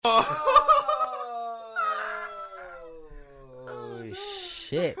Oh,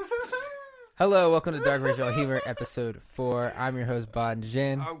 shit. Hello, welcome to Dark Racial Humor, episode 4. I'm your host, Bon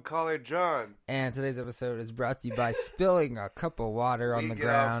Jin. I'm Caller John. And today's episode is brought to you by spilling a cup of water on the get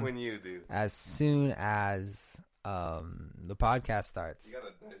ground off when you do. as soon as the podcast starts. You got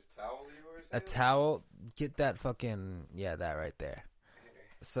a nice towel you were saying? A towel? Get that fucking... Yeah, that right there.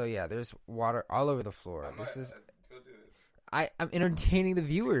 So, yeah, there's water all over the floor. Go do it. I'm entertaining the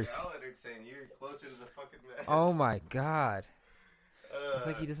viewers. I'll entertain you. You're closer to the fucking mess. Oh, my God. It's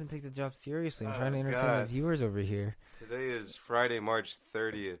like he doesn't take the job seriously. I'm trying to entertain the viewers over here. Today is Friday, March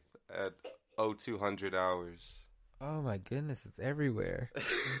 30th at 0200 hours. Oh my goodness, it's everywhere.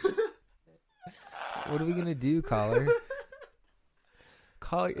 What are we going to do, Caller?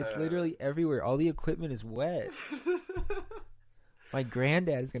 Caller, it's literally everywhere. All the equipment is wet. My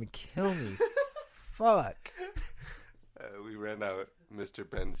granddad is going to kill me. Fuck. We ran out Mr.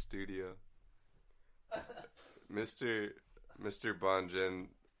 Ben's studio. Mr. Bon Jin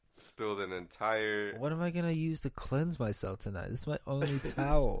spilled an entire... What am I going to use to cleanse myself tonight? This is my only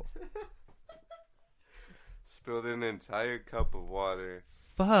towel. Spilled an entire cup of water.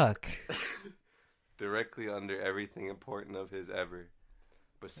 Fuck. Directly under everything important of his ever.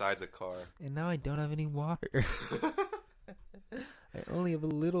 Besides a car. And now I don't have any water. I only have a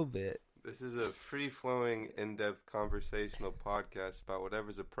little bit. This is a free-flowing, in-depth conversational podcast about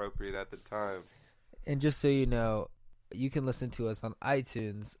whatever's appropriate at the time. And just so you know, you can listen to us on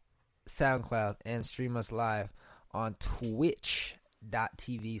iTunes, SoundCloud, and stream us live on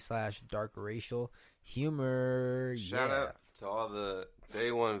twitch.tv/darkracialhumor. Shout out to all the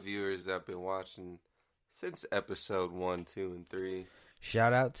day one viewers that have been watching since episode 1, 2, and 3.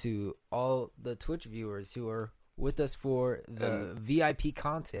 Shout out to all the Twitch viewers who are with us for the VIP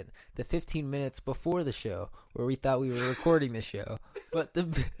content, the 15 minutes before the show, where we thought we were recording the show, but the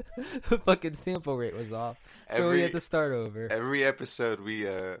fucking sample rate was off, so we had to start over. Every episode, we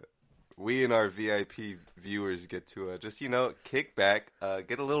and our VIP viewers get to just kick back,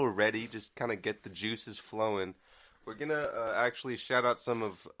 get a little ready, just kind of get the juices flowing. We're gonna actually shout out some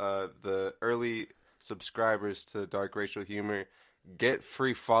of the early subscribers to Dark Racial Humor. Get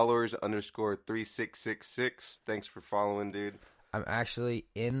free followers _3666. Thanks for following, dude. I'm actually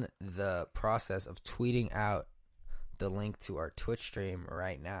in the process of tweeting out the link to our Twitch stream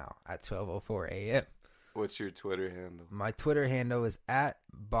right now at 12:04 a.m. What's your Twitter handle? My Twitter handle is at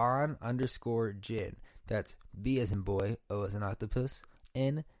Bon_Jin. That's B as in boy, O as in octopus,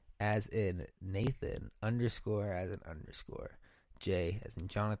 N as in Nathan, underscore as in underscore, J as in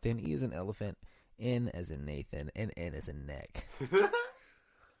Jonathan, E as in elephant, N as in Nathan, and N as in neck.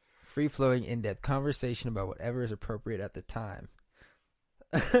 Free-flowing, in-depth conversation about whatever is appropriate at the time.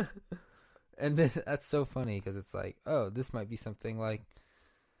 And then that's so funny because it's like, oh, this might be something like,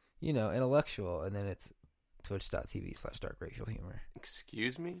 intellectual, and then it's twitch.tv/darkracialhumor.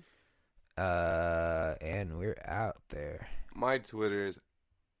 Excuse me? And we're out there. My Twitter is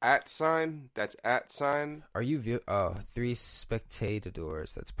 @, that's @. Are you three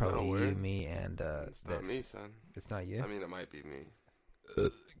spectators? That's probably you, me, and it's not me, son. It's not you? I mean, it might be me.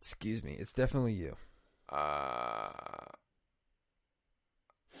 Excuse me, it's definitely you. I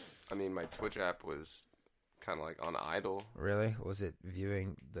mean, my Twitch app was kind of like on idle. Really? Was it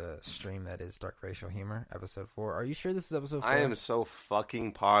viewing the stream that is Dark Racial Humor, episode 4? Are you sure this is episode 4? I am so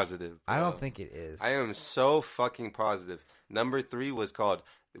fucking positive, bro. I don't think it is. I am so fucking positive. Number 3 was called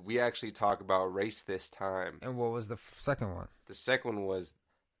We Actually Talk About Race This Time. And what was the second one? The second one was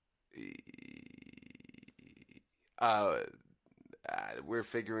we're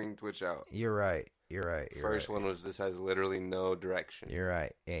figuring Twitch out. You're right. First one was This Has Literally No Direction. You're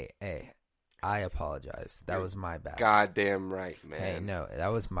right. Hey, I apologize. That was my bad. Goddamn right, man. Hey, no, that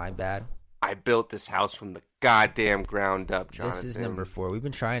was my bad. I built this house from the goddamn ground up, Jonathan. This is number 4. We've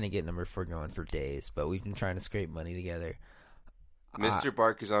been trying to get number 4 going for days, but we've been trying to scrape money together. Mr.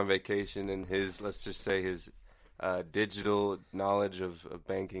 Barker's on vacation, and his digital knowledge of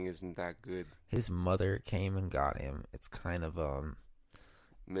banking isn't that good. His mother came and got him. It's kind of,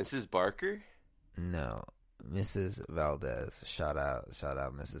 Mrs. Barker? No, Mrs. Valdez. Shout out,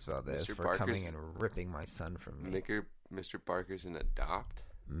 Mrs. Valdez, Mr. for Barker's, coming and ripping my son from me. Mr. Barker's an adopt?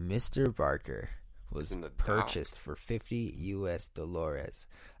 Mr. Barker was purchased for $50 US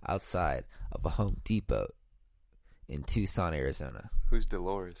outside of a Home Depot in Tucson, Arizona. Who's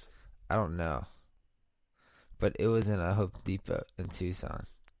Dolores? I don't know. But it was in a Home Depot in Tucson.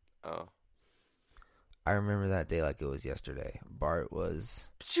 Oh. I remember that day like it was yesterday. Bart was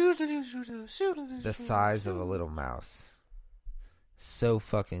the size of a little mouse. So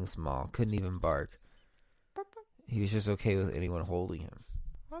fucking small. Couldn't even bark. He was just okay with anyone holding him.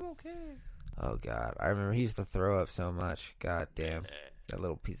 I'm okay. Oh, God. I remember he used to throw up so much. God damn. That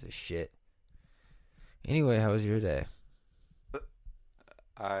little piece of shit. Anyway, how was your day?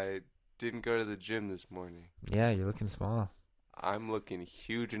 I didn't go to the gym this morning. Yeah, you're looking small. I'm looking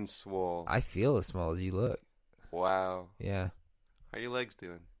huge and swole. I feel as small as you look. Wow. Yeah. How are your legs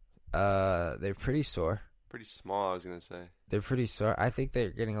doing? They're pretty sore. Pretty small, I was gonna say. They're pretty sore. I think they're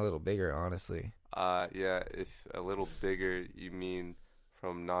getting a little bigger, honestly. Yeah, if a little bigger, you mean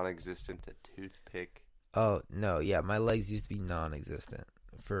from non-existent to toothpick. Oh, no, yeah, my legs used to be non-existent,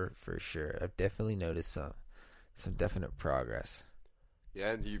 for sure. I've definitely noticed some definite progress.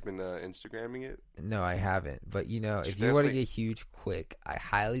 Yeah, and you've been Instagramming it? No, I haven't. But, You if should you want to definitely- get huge quick, I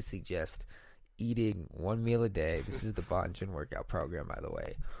highly suggest eating one meal a day. This is the Bon Gin workout program, by the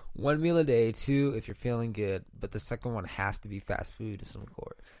way. One meal a day, two if you're feeling good, but the second one has to be fast food of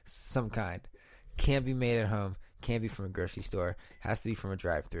some kind. Can't be made at home, can't be from a grocery store, has to be from a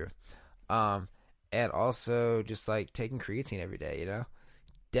drive-thru. And also just like taking creatine every day,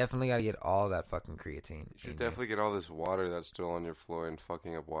 Definitely got to get all that fucking creatine. You should definitely get all this water that's still on your floor and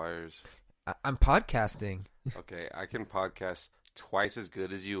fucking up wires. I'm podcasting. Okay, I can podcast twice as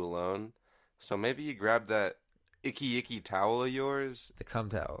good as you alone. So maybe you grab that icky towel of yours. The cum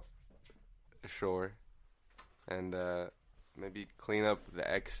towel. Sure. And maybe clean up the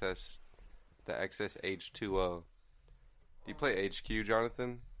excess H2O. Do you play HQ,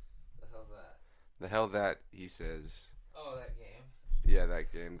 Jonathan? The hell's that? The hell that, he says. Oh, that game. Yeah,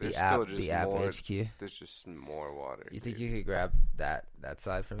 that game. There's The still app, just the app more. HQ. There's just more water. You think dude. you could grab that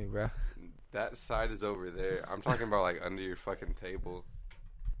side from me, bro? That side is over there. I'm talking about like under your fucking table.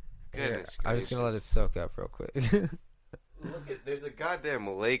 Goodness I'm just gonna let it gracious. soak up real quick. Look at, there's a goddamn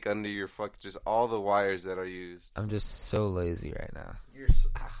lake under your just all the wires that are used. I'm just so lazy right now,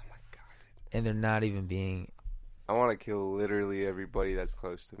 Oh my god. and they're not even being. I want to kill literally everybody that's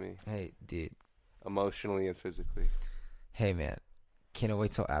close to me, Hey, dude. emotionally and physically. Hey, man. Can't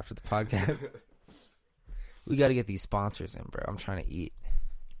wait till after the podcast. We got to get these sponsors in, bro. I'm trying to eat.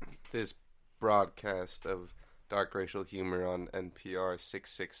 This broadcast of Dark Racial Humor on NPR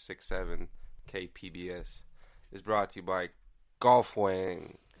 6667 KPBS is brought to you by Golf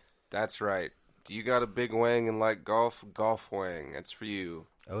Wang. That's right. Do you got a big wang and like golf? Golf Wang. That's for you.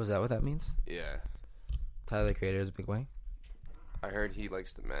 Oh, is that what that means? Yeah. Tyler, the Creator, is a big wang? I heard he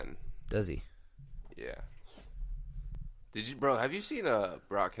likes the men. Does he? Yeah. Have you seen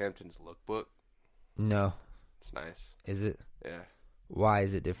Brockhampton's lookbook? No. It's nice. Is it? Yeah. Why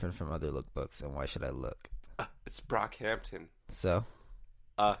is it different from other lookbooks, and why should I look? It's Brockhampton. So?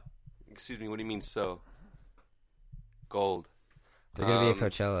 Excuse me, what do you mean so? Gold. They're going to be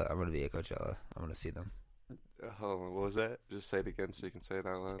at Coachella. I'm going to be at Coachella. I'm going to see them. Hold on, what was that? Just say it again so you can say it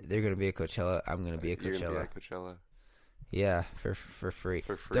out loud. They're going to be at Coachella. I'm going to be at You're Coachella. gonna be at Coachella. Yeah, for free.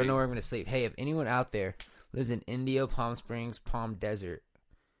 For free. Don't know where I'm going to sleep. Hey, if anyone out there lives in Indio, Palm Springs, Palm Desert,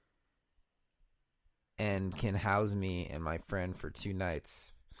 and can house me and my friend for 2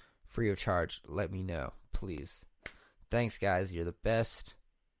 nights free of charge, let me know, please. Thanks, guys. You're the best.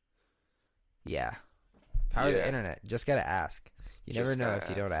 Yeah. Power of the Yeah. internet. Just got to ask. You never Just know gotta if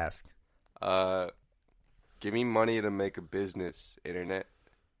you don't ask. Give me money to make a business, internet.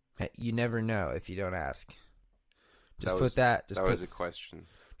 Hey, you never know if you don't ask. Just That put was- that. That was a question.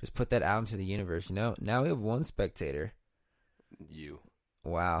 Just put that out into the universe. Now we have 1 spectator. You.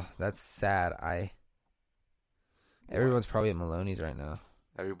 Wow, that's sad. Everyone's probably at Maloney's right now.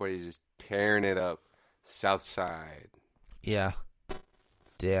 Everybody's just tearing it up. South Side. Yeah.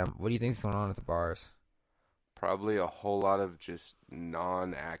 Damn. What do you think's going on at the bars? Probably a whole lot of just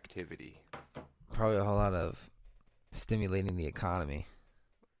non-activity. Probably a whole lot of stimulating the economy.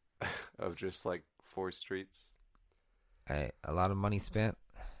 Of just like 4 streets. A lot of money spent.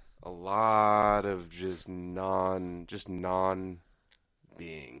 A lot of just non-being.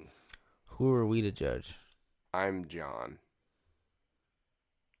 Who are we to judge? I'm John.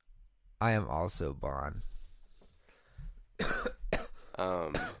 I am also Bon.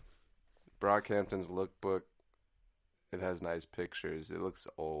 Brockhampton's lookbook, it has nice pictures. It looks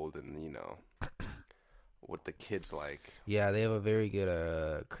old and, what the kids like. Yeah, they have a very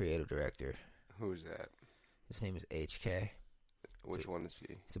good creative director. Who's that? His name is HK. Which one is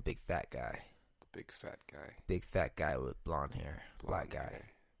he? He's a big fat guy. The big fat guy. Big fat guy with blonde hair. Black Blonde guy. hair,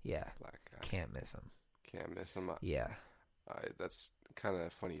 Yeah. Black guy. Can't miss him. Can't miss him. Yeah. That's kind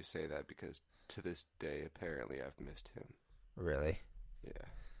of funny you say that because to this day, apparently, I've missed him. Really? Yeah.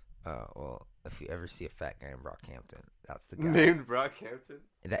 Well, if you ever see a fat guy in Brockhampton, that's the guy. Named Brockhampton?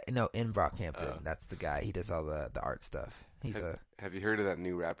 In Brockhampton, Oh. that's the guy. He does all the art stuff. He's Have you heard of that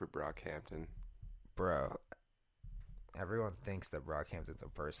new rapper Brockhampton? bro. Everyone thinks that Brockhampton's a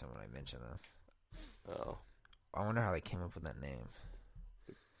person when I mention them. Oh. I wonder how they came up with that name.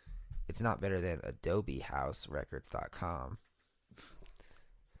 It's not better than AdobeHouseRecords.com.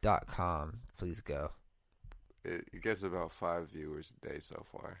 .com. Please go. It gets about 5 viewers a day so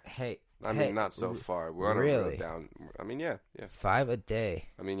far. Hey. I mean, not so far. We're on a road down. I mean, yeah. 5 a day.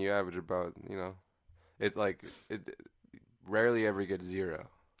 I mean, you average about, it rarely ever gets 0.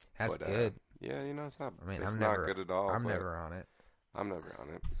 That's good. Yeah, it's not. I mean, it's I'm not never good at all. I'm never on it. I'm never on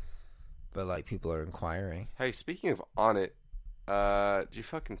it. But like, people are inquiring. Hey, speaking of on it, did you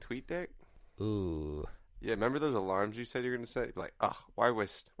fucking tweet that? Ooh. Yeah, remember those alarms you said you were gonna set? Like, why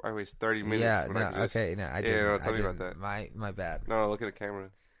waste 30 minutes? Yeah, when no, I just... okay, no, I didn't. Yeah, tell me about that. My bad. No, look at the camera.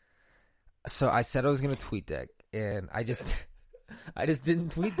 So I said I was gonna tweet deck, and I just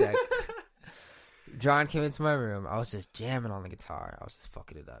didn't tweet deck. John came into my room. I was just jamming on the guitar. I was just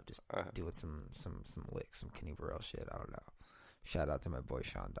fucking it up, just doing some licks, some Kenny Burrell shit. I don't know. Shout out to my boy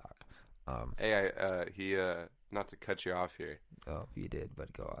Sean Doc. Hey, he not to cut you off here. Oh, you did,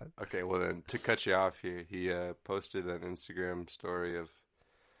 but go on. Okay, well then, to cut you off here, he posted an Instagram story of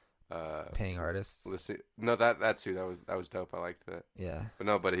paying artists. Listen, no, that too. That was dope. I liked that. Yeah.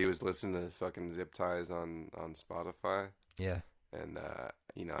 But he was listening to fucking Zip Ties on Spotify. Yeah. And I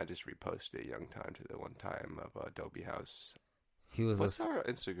just reposted Young Time to the one time of Adobe House. He was. What's our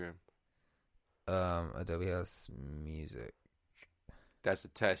Instagram? Adobe House Music. That's a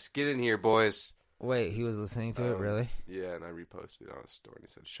test. Get in here, boys. Wait, he was listening to it, really? Yeah, and I reposted it on a story, and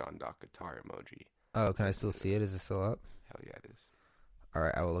it said Sean Doc guitar emoji. Oh, can I still see it? Is it still up? Hell yeah, it is. All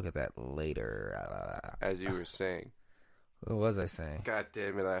right, I will look at that later. As you were saying. What was I saying? God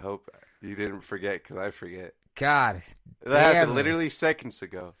damn it, I hope you didn't forget, because I forget. God that happened literally seconds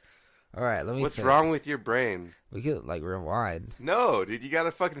ago. All right, let me What's think. wrong with your brain? We could, rewind. No, dude, you gotta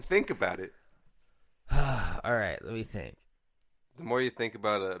fucking think about it. All right, let me think. The more you think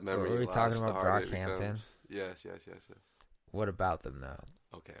about a memory, were we talking about Brockhampton? Yes. What about them, though?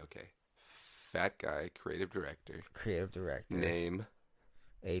 Okay. Fat guy, creative director. Name.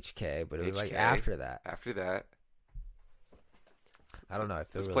 HK, but it was HK. after that. After that. I don't know. I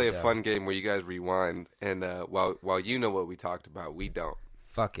feel Let's really play a dumb. fun game where you guys rewind, and while you know what we talked about, we don't.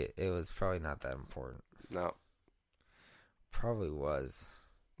 Fuck it. It was probably not that important. No. Probably was.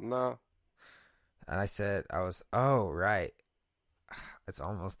 No. And I said, oh, right. It's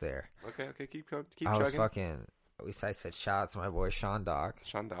almost there. Okay, keep I chugging. was fucking, I said, shout out to my boy Sean Doc.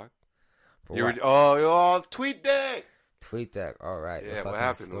 Sean Doc. For tweet deck. Tweet deck. All right. Yeah, the what fucking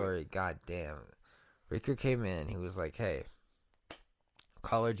happened? story. God damn. Ricker came in. He was like, hey.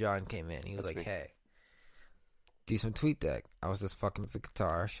 Caller John came in. He was That's like, me. hey. Do some tweet deck. I was just fucking with the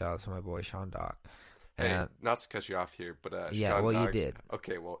guitar. Shout out to my boy Sean Doc. Hey, not to cut you off here, but yeah, Sean well, Doc, you did.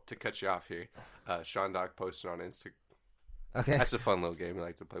 Okay, well, to cut you off here, Sean Doc posted on Instagram. Okay. That's a fun little game we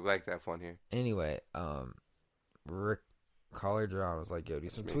like to play. We like to have fun here. Anyway, Rick Caller John was like, yo, do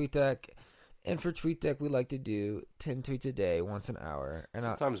some me. tweet deck. And for tweet deck, we like to do 10 tweets a day, once an hour. And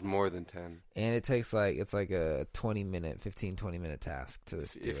Sometimes more than 10. And it takes it's like a 20 minute task to do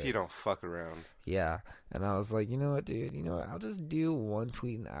If you don't fuck around. Yeah. And I was like, you know what, dude? You know what? I'll just do one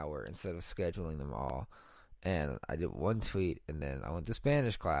tweet an hour instead of scheduling them all. And I did one tweet, and then I went to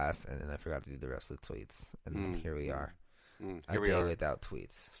Spanish class, and then I forgot to do the rest of the tweets. And here we are. A day without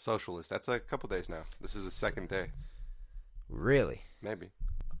tweets. Socialist. That's a couple days now. This is the second day. Really? Maybe.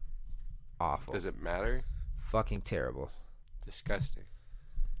 Awful. Does it matter? Fucking terrible. Disgusting.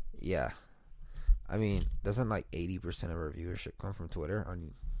 Yeah. I mean, doesn't 80% of our viewership come from Twitter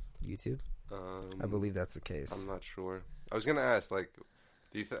on YouTube? I believe that's the case. I'm not sure. I was gonna ask, do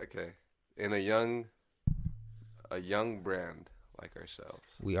you think? Okay, in a young brand like ourselves,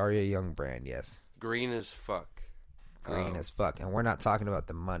 we are a young brand, yes. Green as fuck. Green as fuck, and we're not talking about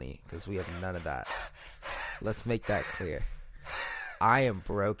the money because we have none of that. Let's make that clear. I am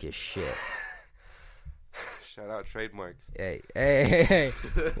broke as shit. Shout out trademark. Hey.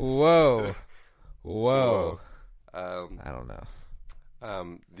 Whoa. I don't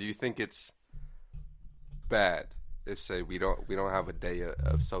know. Do you think it's bad if, say, we don't have a day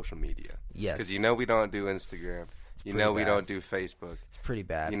of social media? Yes. Because we don't do Instagram. We don't do Facebook. It's pretty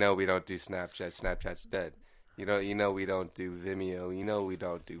bad. We don't do Snapchat. Snapchat's dead. We don't do Vimeo. We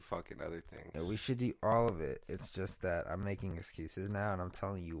don't do fucking other things. Yeah, we should do all of it. It's just that I'm making excuses now, and I'm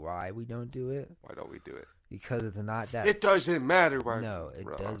telling you why we don't do it. Why don't we do it? Because it's not that. It doesn't matter. Why? No, it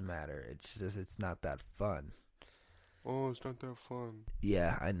does matter. It's just it's not that fun. Oh, it's not that fun.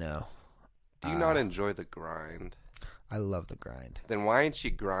 Yeah, I know. Do you not enjoy the grind? I love the grind. Then why ain't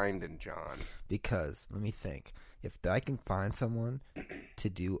you grinding, John? Because, let me think. If I can find someone to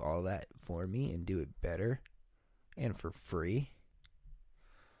do all that for me and do it better, and for free.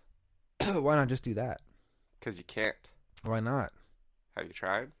 Why not just do that? Because you can't. Why not? Have you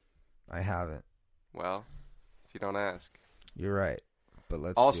tried? I haven't. Well, if you don't ask. You're right. But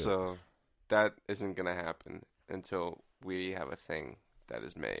let's also, that isn't going to happen until we have a thing that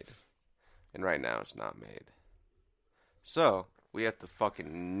is made. And right now it's not made. So, we have to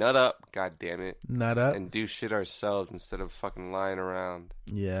fucking nut up, goddammit. Nut up? And do shit ourselves instead of fucking lying around.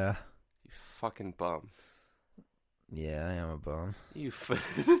 Yeah. You fucking bum. Yeah, I am a bum. You're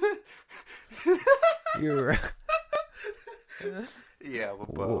right. Yeah, I'm a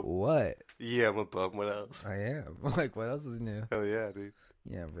bum. What? Yeah, I'm a bum. What else? I am. Like, what else is new? Hell yeah, dude.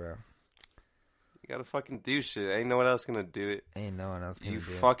 Yeah, bro. You gotta fucking do shit. Ain't no one else gonna do it. Ain't no one else gonna do it.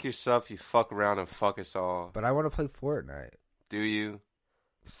 You fuck yourself, you fuck around, and fuck us all. But I want to play Fortnite. Do you?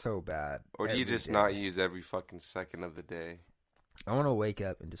 So bad. Or do you just not use every fucking second of the day? I want to wake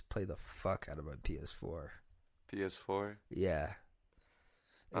up and just play the fuck out of my PS4. PS4? Yeah.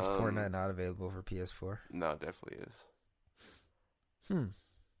 Is Fortnite not available for PS4? No, it definitely is. Hmm.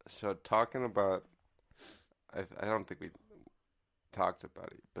 So talking about, I don't think we talked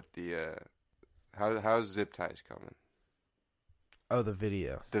about it, but the how's Zip Ties coming? Oh, the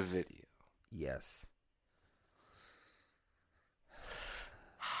video. The video. Yes.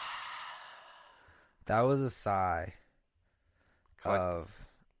 That was a sigh of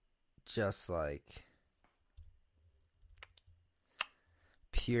just like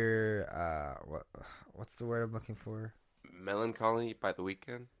pure what's the word I'm looking for? Melancholy by The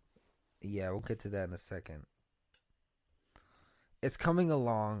Weeknd? Yeah, we'll get to that in a second. It's coming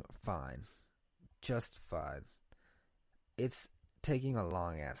along fine. Just fine. It's taking a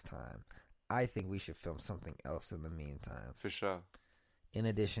long ass time. I think we should film something else in the meantime. For sure. In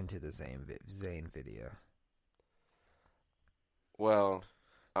addition to the Zayn video. Well,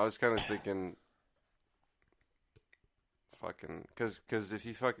 I was kind of thinking, fucking, because if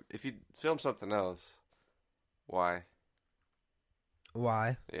you film something else, why?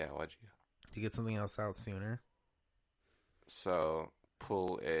 Why? Yeah, why'd you? To get something else out sooner. So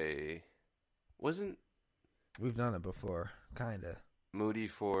We've done it before, kinda. Moody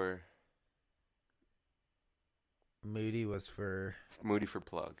for Plug.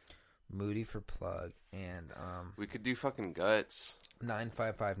 Moody for Plug, and we could do fucking Guts.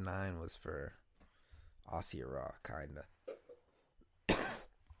 9559 was for Aussie Raw, kinda.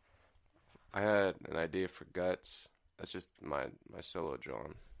 I had an idea for Guts. That's just my solo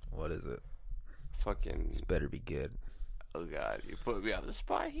John. What is it? Fucking. This better be good. Oh god, you put me on the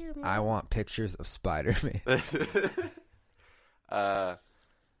spot here, man. I want pictures of Spider-Man.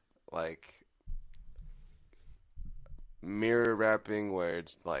 Like mirror wrapping where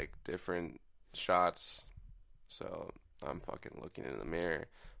it's like different shots. So I'm fucking looking in the mirror,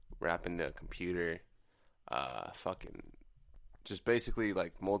 wrapping to a computer, fucking just basically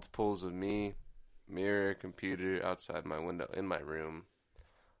like multiples of me, mirror, computer, outside my window, in my room,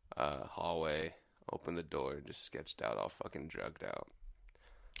 hallway, open the door, just sketched out, all fucking drugged out.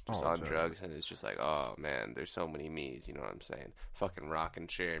 Just on drugs, and it's just like, oh man, there's so many me's, you know what I'm saying? Fucking rocking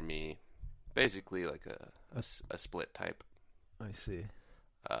chair me. Basically like a split type. I see.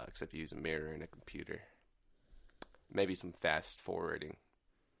 Except you use a mirror and a computer. Maybe some fast forwarding.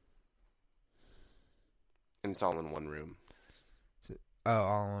 And it's all in one room.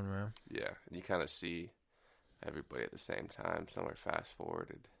 All in one room? Yeah, and you kind of see everybody at the same time. Somewhere fast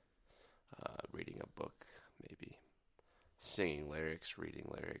forwarded. Reading a book, maybe. Singing lyrics, reading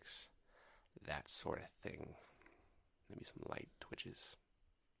lyrics. That sort of thing. Maybe some light twitches.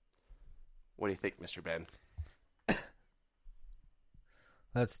 What do you think, Mr. Ben?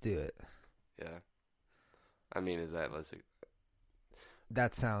 Let's do it. Yeah. I mean, is that...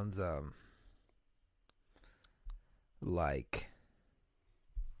 That sounds, like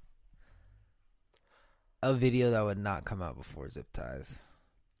a video that would not come out before Zip Ties.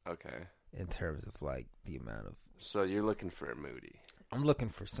 Okay. In terms of, like, the amount of... So you're looking for a Moody. I'm looking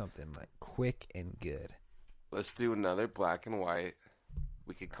for something, like, quick and good. Let's do another black and white.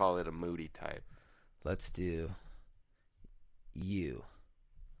 We could call it a Moody type. Let's do you.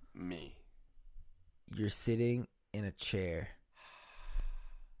 Me. You're sitting in a chair.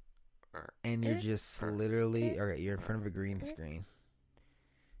 And you're just literally... Okay, you're in front of a green screen.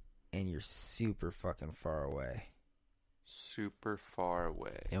 And you're super fucking far away. Super far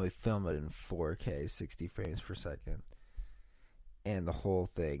away. And we film it in 4K, 60 frames per second. And the whole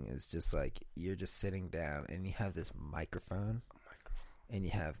thing is just like, you're just sitting down and you have this microphone. And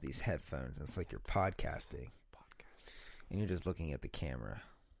you have these headphones. And it's like you're podcasting. And you're just looking at the camera.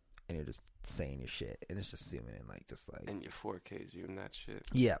 And you're just saying your shit. And it's just zooming in like, just like. And your 4K zoom that shit.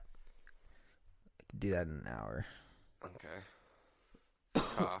 Yeah. do that in an hour. Okay.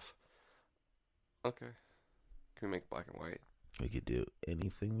 Cough. Okay. Can we make black and white? We could do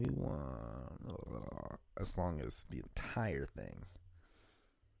anything we want, as long as the entire thing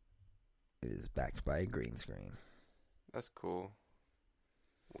is backed by a green screen. That's cool.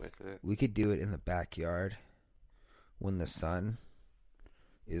 With it. We could do it in the backyard when the sun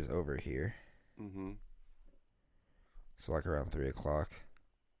is over here. Mm-hmm. So like around 3 o'clock.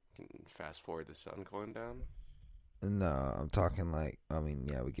 Can fast forward the sun going down? No, I'm talking like, I mean,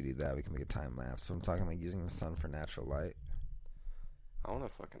 yeah, we could do that. We can make a time lapse. But I'm talking like using the sun for natural light. I want to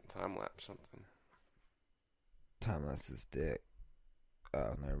fucking time lapse something. Time lapse is dick.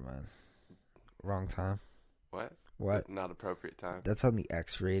 Oh, never mind. Wrong time. What? What? Not appropriate time. That's on the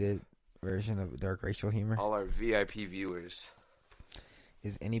X-rated version of dark racial humor. All our VIP viewers.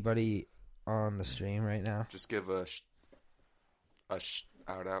 Is anybody on the stream right now? Just give a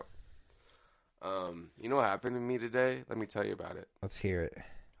shout out. You know what happened to me today? Let me tell you about it. Let's hear it.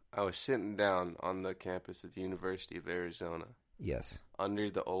 I was sitting down on the campus of University of Arizona. Yes. Under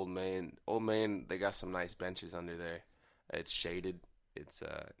the Old Main. Old Main, they got some nice benches under there. It's shaded. It's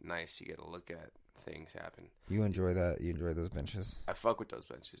nice. You get to look at things happen. You enjoy that? You enjoy those benches? I fuck with those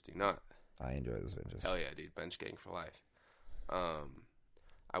benches. Do you not? I enjoy those benches. Hell yeah, dude. Bench gang for life.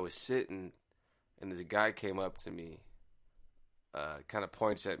 I was sitting, and this guy came up to me, kind of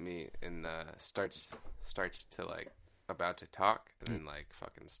points at me, and starts to, like, about to talk, and then, like,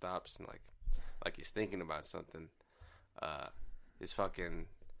 fucking stops, and, like he's thinking about something. His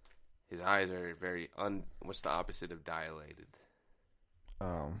eyes are very what's the opposite of dilated?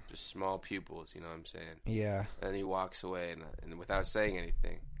 Just small pupils, you know what I'm saying? Yeah. And he walks away, and without saying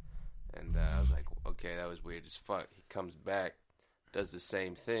anything. And I was like, okay, that was weird as fuck. He comes back, does the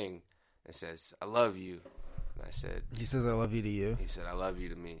same thing, and says, I love you. And I said... He says, I love you to you? He said, I love you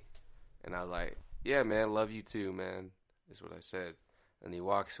to me. And I was like, yeah, man, love you too, man, is what I said. And he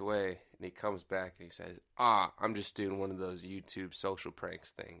walks away, and he comes back, and he says, I'm just doing one of those YouTube social pranks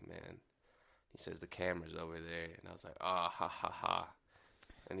thing, man. He says, the camera's over there. And I was like, ha, ha, ha.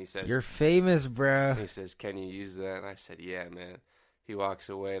 And he says... You're famous, bro. He says, can you use that? And I said, yeah, man. He walks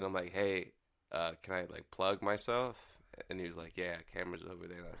away, and I'm like, hey, can I, like, plug myself? And he was like, yeah, camera's over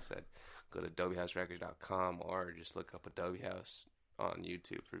there. And I said, go to AdobeHouseRecords.com or just look up Adobe House on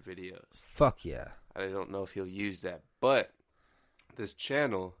YouTube for videos. Fuck yeah. I don't know if he'll use that, but this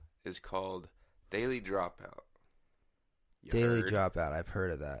channel is called Daily Dropout. Daily Dropout. I've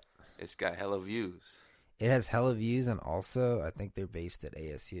heard of that. It's got hella views. It has hella views, and also, I think they're based at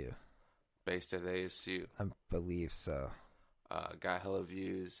ASU. Based at ASU. I believe so. Got hella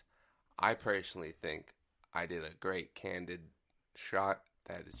views. I personally think I did a great candid shot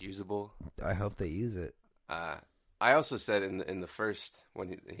that is usable. I hope they use it. I also said in the first,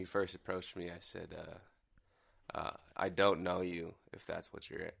 when he first approached me, I said, I don't know you, if that's what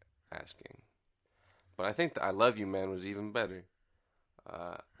you're asking. But I think the I love you, man, was even better.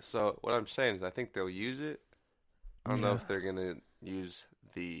 So what I'm saying is I think they'll use it. I don't know if they're going to use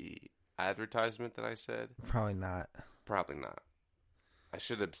the advertisement that I said. Probably not. Probably not. I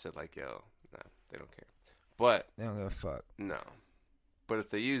should have said, like, yo, no, they don't care. But They don't give a fuck. no. But if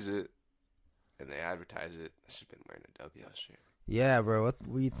they use it and they advertise it, I should have been wearing a W shirt. Yeah, bro. What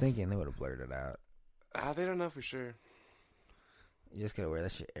were you thinking? They would have blurred it out. They don't know for sure. You just gotta wear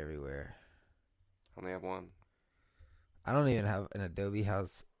that shit everywhere. I only have one. I don't even have an Adobe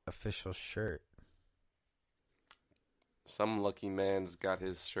House official shirt. Some lucky man's got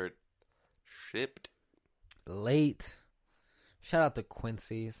his shirt shipped. Late. Shout out to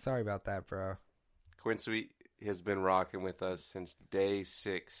Quincy. Sorry about that, bro. Quincy has been rocking with us since day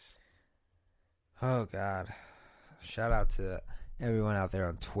 6. Oh, God. Shout out to everyone out there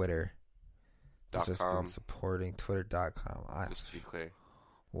on Twitter. That's just been supporting Twitter.com. Just to be clear.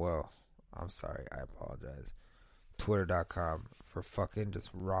 Whoa. I'm sorry. I apologize. Twitter.com for fucking just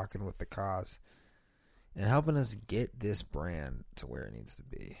rocking with the cause and helping us get this brand to where it needs to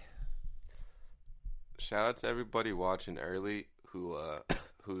be. Shout out to everybody watching early who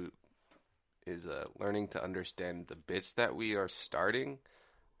is learning to understand the bits that we are starting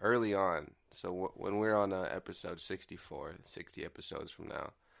early on. So when we're on episode 64, 60 episodes from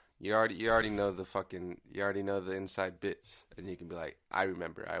now, you already know the inside bits, and you can be like, I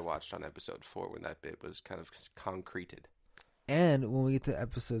remember I watched on episode 4 when that bit was kind of concreted. And when we get to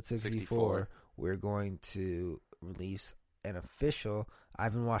episode 64, we're going to release an official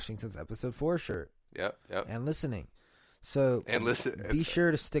I've been watching since episode 4 shirt. Yep. And listening. So be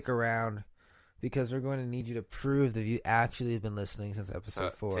sure to stick around because we're going to need you to prove that you actually have been listening since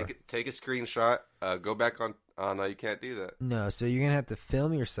episode 4. Take a screenshot. Go back on. Oh, no, you can't do that. No, so you're going to have to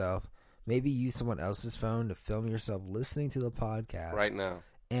film yourself. maybe use someone else's phone to film yourself listening to the podcast right now.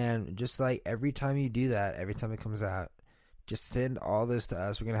 And just like every time you do that, every time it comes out, just send all this to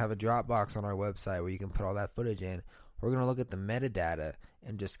us. We're going to have a Dropbox on our website where you can put all that footage in. We're going to look at the metadata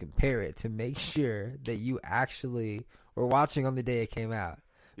and just compare it to make sure that you actually were watching on the day it came out.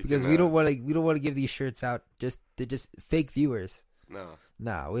 Because we don't want to give these shirts out to just fake viewers. No.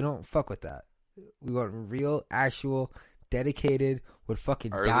 Nah, we don't fuck with that. We want real, actual, dedicated, would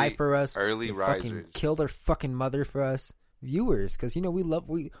fucking die for us. Early risers. Fucking kill their fucking mother for us. Viewers, because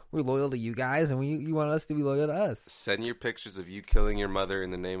we're loyal to you guys, and you want us to be loyal to us. Send your pictures of you killing your mother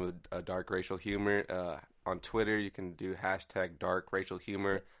in the name of dark racial humor. On Twitter, you can do hashtag dark racial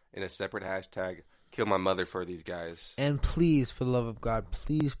humor in a separate hashtag. Kill my mother for these guys. And please, for the love of God,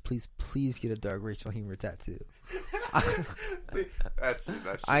 please get a dark racial humor tattoo. That's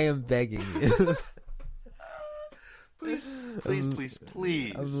I am begging you. Please.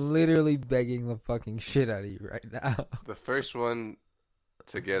 I'm literally begging the fucking shit out of you right now. The first one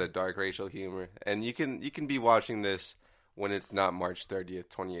to get a dark racial humor, and you can be watching this when it's not March 30th,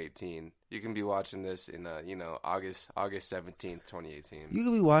 2018. You can be watching this in August 17th, 2018. You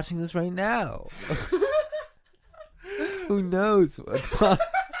could be watching this right now. Who knows what's possible?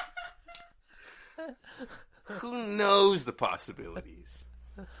 Who knows the possibilities?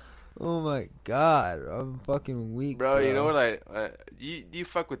 Oh my God, I'm fucking weak, bro. You know what you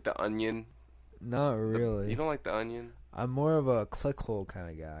fuck with The Onion? Not really. You don't like The Onion? I'm more of a clickhole kind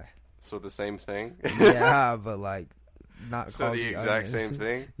of guy. So the same thing? Yeah, but like not. So the exact same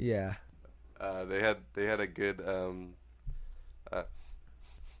thing? Yeah. They had a good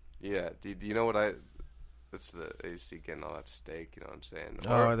yeah. Do you know what it's the AC getting all that steak, you know what I'm saying?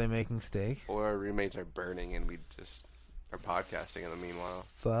 Are they making steak? Or our roommates are burning and we just are podcasting in the meanwhile.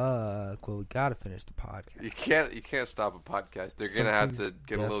 Fuck. Well, we gotta finish the podcast. You can't stop a podcast. They're gonna have to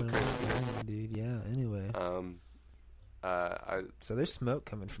get a little crispy. Dude, yeah, anyway. So there's smoke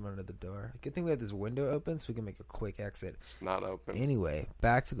coming from under the door. Good thing we have this window open so we can make a quick exit. It's not open. Anyway,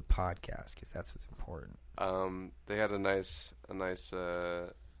 back to the podcast because that's what's important. They had a nice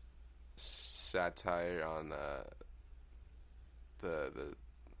satire on the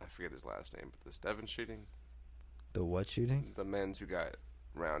I forget his last name, but the Stevens shooting. The what shooting? The men's who got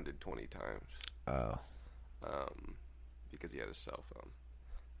rounded 20 times. Oh. Because he had a cell phone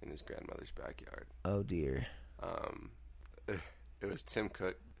in his grandmother's backyard. Oh dear. It was Tim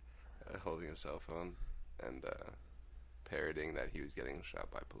Cook holding a cell phone and parroting that he was getting shot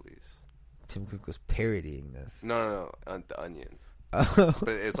by police. Tim Cook was parodying this. No, on The Onion. Oh.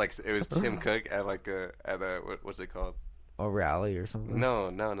 But it's like it was Tim Cook at a what's it called? A rally or something? No,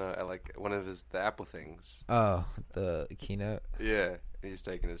 at like one of the Apple things. Oh, the keynote? Yeah, he's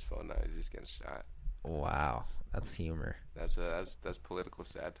taking his phone now. He's just getting shot. Wow, that's humor. That's political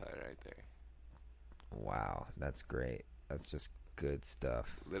satire right there. Wow, that's great. That's just good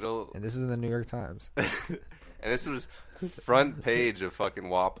stuff. And this is in the New York Times. And this was front page of fucking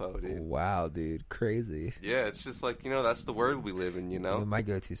WAPO, dude. Wow, dude, crazy. Yeah, it's just like, that's the world we live in, My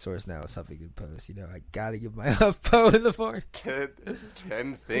go-to source now is Huffington Post. I gotta give my HuffPo in the morning.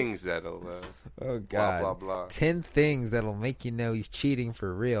 10 things that'll oh God, blah, blah, blah. 10 things that'll make you know he's cheating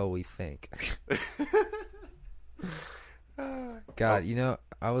for real, we think. God,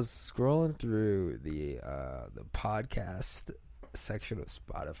 I was scrolling through the podcast section of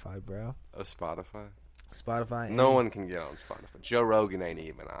Spotify, bro. Of Spotify? Spotify. No one can get on Spotify. Joe Rogan ain't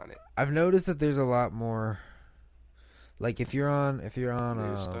even on it. I've noticed that there's a lot more. Like if you're on new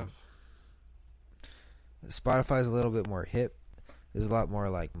stuff. Spotify's a little bit more hip. There's a lot more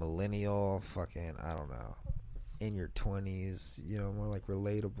like millennial, fucking I don't know, in your 20s. More like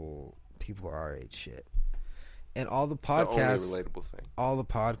relatable people our age shit. And all the podcasts, the only relatable thing. All the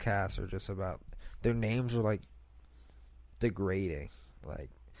podcasts are just about their names are like degrading. Like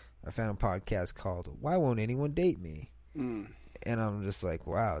I found a podcast called "Why Won't Anyone Date Me?" And I'm just like,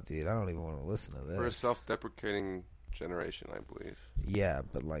 wow, dude, I don't even want to listen to this. For a self-deprecating generation, I believe. Yeah,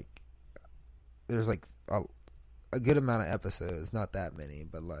 but like, there's like a good amount of episodes, not that many,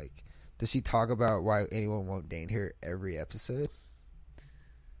 but like, does she talk about why anyone won't date her every episode?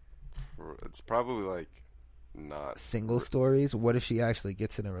 It's probably like not single stories. What if she actually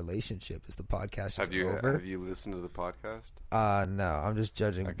gets in a relationship? Is the podcast just over? Have you listened to the podcast? No, I'm just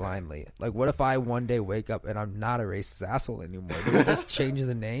judging blindly. Like, what if I one day wake up and I'm not a racist asshole anymore? Do we just change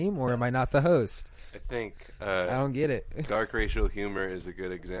the name, or am I not the host? I think I don't get it. Dark racial humor is a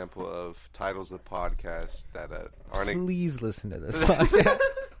good example of titles of podcasts that aren't. Please listen to this podcast.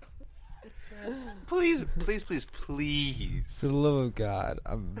 Please. For the love of God,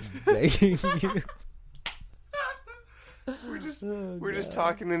 I'm begging you. We're just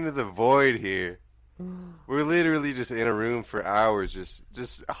talking into the void here. We're literally just in a room for hours,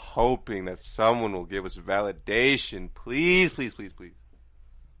 just hoping that someone will give us validation. Please, please, please, please.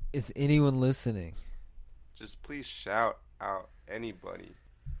 Is anyone listening? Just please shout out anybody.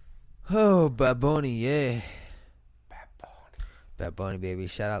 Oh, Bad Bunny, yeah. Bad Bunny. Bad Bunny, baby.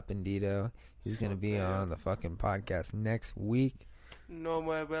 Shout out Bandito. He's going to be on the fucking podcast next week. No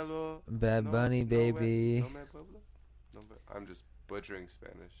me pueblo. Bad Bunny, baby. No me pueblo. I'm just butchering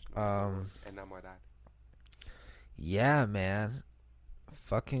Spanish. Enamorar. Yeah, man.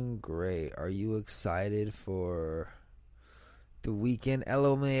 Fucking great. Are you excited for the weekend?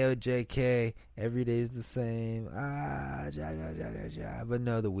 LMAO JK. Every day's the same. But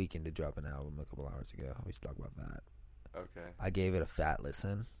no, the weekend did drop an album a couple hours ago. We should talk about that. Okay. I gave it a fat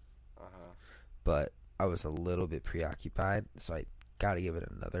listen. Uh-huh. But I was a little bit preoccupied, so I gotta give it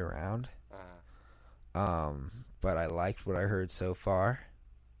another round. Uh-huh. But I liked what I heard so far.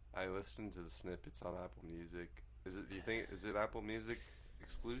 I listened to the snippets on Apple Music. Is it Apple Music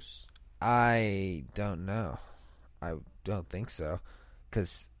exclusive? I don't know. I don't think so.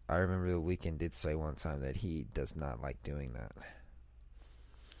 Because I remember The Weeknd did say one time that he does not like doing that.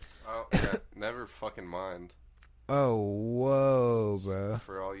 Oh, yeah, never fucking mind. Oh, whoa, bro.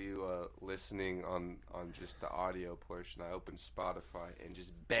 For all you listening on just the audio portion, I opened Spotify and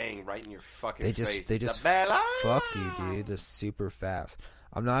just bang right in your fucking face. They just fucked you, dude. They're super fast.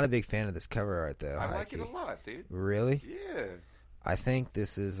 I'm not a big fan of this cover art, though. I like it a lot, dude. Really? Yeah. I think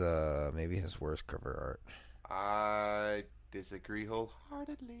this is maybe his worst cover art. I disagree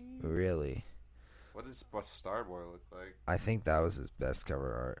wholeheartedly. Really? What does Starboy look like? I think that was his best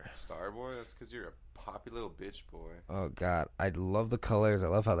cover art. Starboy? That's because you're a poppy little bitch boy. Oh, God. I love the colors. I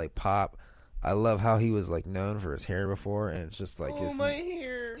love how they pop. I love how he was, like, known for his hair before, and it's just like my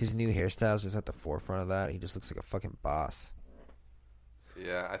hair. His new hairstyle is just at the forefront of that. He just looks like a fucking boss.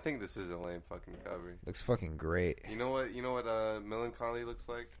 Yeah, I think this is a lame fucking cover. Looks fucking great. You know what Melancholy looks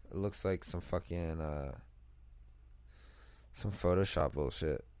like? It looks like some fucking some Photoshop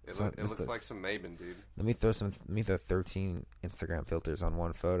bullshit. It looks like some Maven, dude. Let me throw 13 Instagram filters on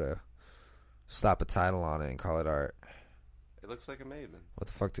one photo. Slap a title on it and call it art. It looks like a Maven. What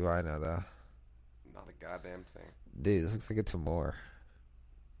the fuck do I know, though? Not a goddamn thing. Dude, this looks like a Timor.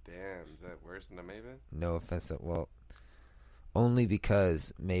 Damn, is that worse than a Maven? No offense. Well, only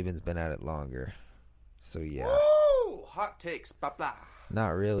because Maven's been at it longer. So, yeah. Woo! Hot takes, blah, blah. Not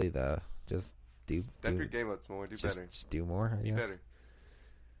really, though. Just step your game up some more. Do better. Just do more, I guess. Be better.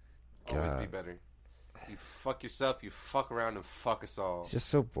 Always be better. You fuck yourself, you fuck around and fuck us all. It's just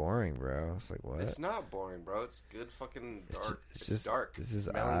so boring, bro. It's like, what? It's not boring, bro. It's good fucking dark. It's just dark. This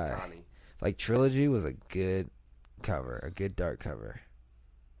is melancholy. Like, Trilogy was a good cover. A good dark cover.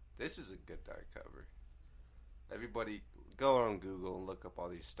 This is a good dark cover. Everybody, go on Google and look up all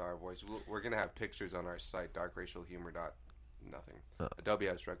these Starboys. We're going to have pictures on our site, darkracialhumor.nothing.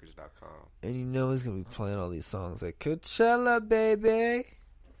 And you know he's going to be playing all these songs like Coachella, baby.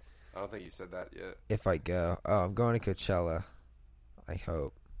 I don't think you said that yet. If I go. Oh, I'm going to Coachella. I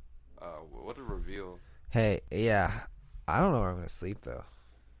hope. What a reveal. Hey, yeah. I don't know where I'm going to sleep, though.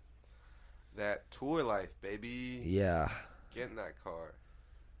 That tour life, baby. Yeah. Get in that car.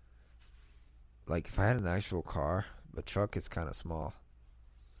 Like, if I had an actual car, the truck is kind of small.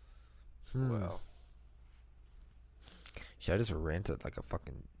 Well. Should I just rent it like a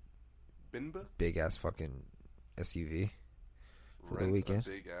fucking big ass fucking SUV for the weekend? A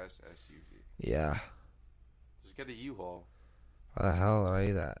big ass SUV. Yeah. Just get a U-Haul. How the hell would I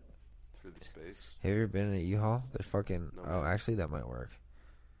do that? For the space. Have you ever been in a U-Haul? They're fucking. No, oh, actually, that might work.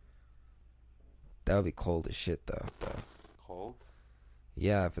 That would be cold as shit, though. Cold?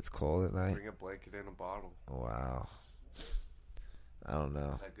 Yeah, if it's cold at night. Bring a blanket and a bottle. Wow. I don't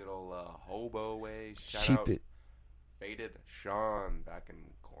know. That good old hobo way. Shout out Faded Sean back in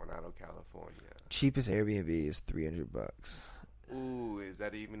Coronado, California. Cheapest Airbnb is $300. Ooh, is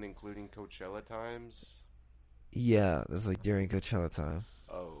that even including Coachella times? Yeah, that's like during Coachella time.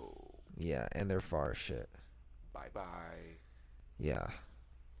 Oh. Yeah, and they're far as shit. Bye-bye. Yeah.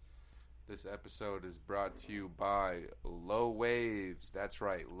 This episode is brought to you by Low Waves. That's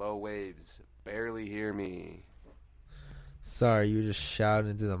right, Low Waves. Barely hear me. Sorry, you were just shouting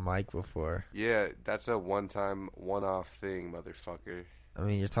into the mic before. Yeah, that's a one-time, one-off thing, motherfucker. I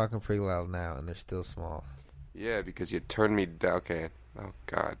mean, you're talking pretty loud now, and they're still small. Yeah, because you turned me down. Okay. Oh,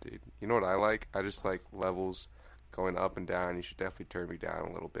 God, dude. You know what I like? I just like levels going up and down. You should definitely turn me down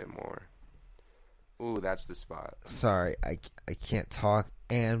a little bit more. Ooh, that's the spot. Sorry, I can't talk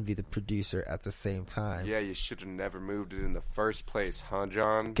and be the producer at the same time. Yeah, you should have never moved it in the first place, huh,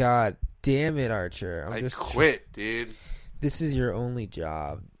 John? God damn it, Archer. I quit, dude. This is your only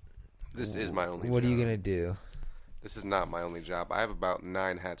job. This is my only job. What are you going to do? This is not my only job. I have about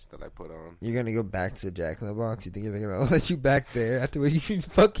 9 hats that I put on. You're going to go back to Jack in the Box? You think they're going to let you back there after what you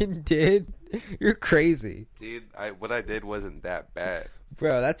fucking did? You're crazy. Dude, what I did wasn't that bad.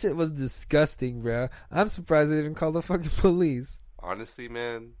 Bro, that shit was disgusting, bro. I'm surprised they didn't call the fucking police. Honestly,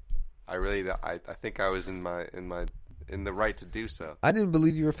 man, I think I was in the right to do so. I didn't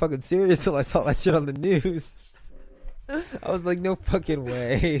believe you were fucking serious till I saw that shit on the news. I was like, no fucking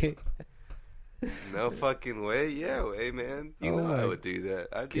way. No fucking way. Yeah, way, man. You know I would do that.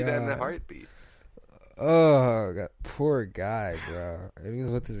 I'd do that in a heartbeat. Oh, God. Poor guy, bro. He was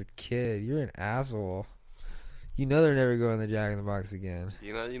with his kid. You're an asshole. You know they're never going to Jack in the Box again.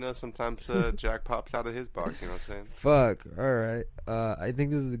 You know. Sometimes Jack pops out of his box. You know what I'm saying? Fuck. All right. I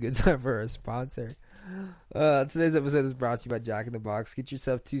think this is a good time for a sponsor. Today's episode is brought to you by Jack in the Box. Get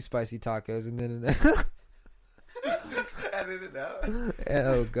yourself 2 spicy tacos and then Edit it out.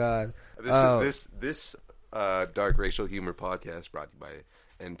 Oh God. This dark racial humor podcast brought to you by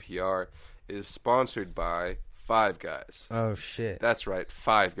NPR is sponsored by Five Guys. Oh shit. That's right,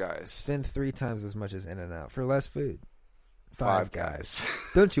 Five Guys. Spend 3 times as much as In-N-Out for less food. Five Guys.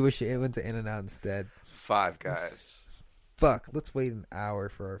 Don't you wish it went to In-N-Out instead? Five Guys. Fuck. Let's wait an hour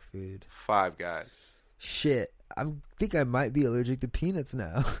for our food. Five Guys. Shit. I think I might be allergic to peanuts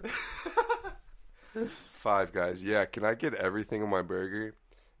now. Five Guys. Yeah, can I get everything on my burger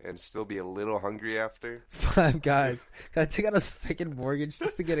and still be a little hungry after? Five Guys. Can I take out a second mortgage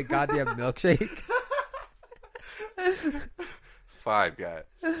just to get a goddamn milkshake? Five Guys.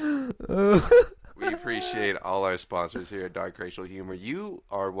 We appreciate all our sponsors here at Dark Racial Humor. You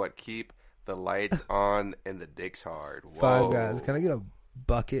are what keep the lights on and the dicks hard. Whoa. Five Guys. Can I get a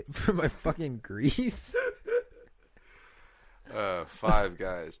bucket for my fucking grease? Five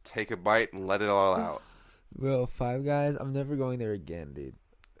Guys. Take a bite and let it all out. Bro, Five Guys. I'm never going there again, dude.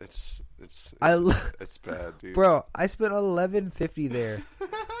 It's bad, dude. Bro, I spent $11.50 there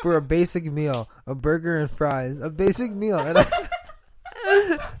for a basic meal, a burger and fries, a basic meal, and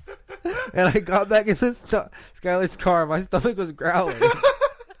I got back in Skylar's car. My stomach was growling.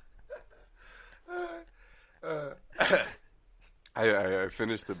 I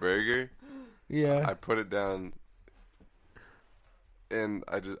finished the burger. Yeah. I put it down, and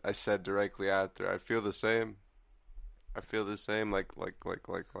I said directly after, I feel the same. I feel the same, like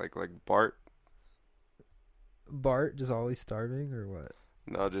Bart. Bart just always starving, or what?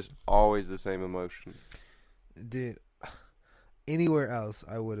 No, just always the same emotion. Dude, anywhere else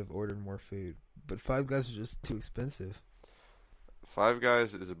I would have ordered more food, but Five Guys is just too expensive. Five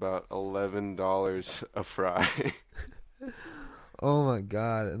Guys is about $11 a fry. Oh my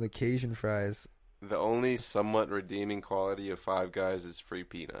god, and the Cajun fries. The only somewhat redeeming quality of Five Guys is free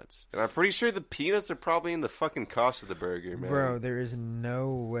peanuts. And I'm pretty sure the peanuts are probably in the fucking cost of the burger, man. Bro, there is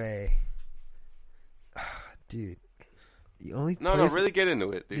no way. Dude. No, really get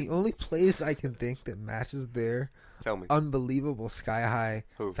into it, dude. The only place I can think that matches their Tell me. unbelievable sky-high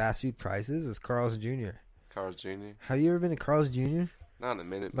fast food prices is Carl's Jr. Carl's Jr.? Have you ever been to Carl's Jr.? Not in a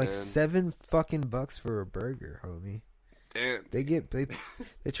minute, like man. $7 fucking bucks for a burger, homie. Damn. They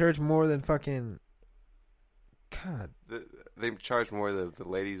charge more than fucking... God. They charge more than the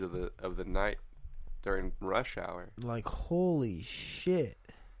ladies of the night during rush hour. Like, holy shit.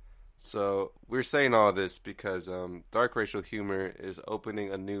 So, we're saying all this because Dark Racial Humor is opening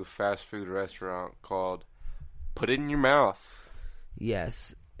a new fast food restaurant called Put It In Your Mouth.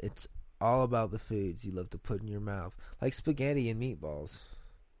 Yes, it's all about the foods you love to put in your mouth. Like spaghetti and meatballs,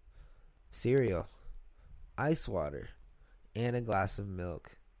 cereal, ice water, and a glass of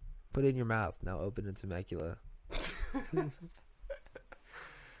milk. Put it in your mouth. Now open in Temecula.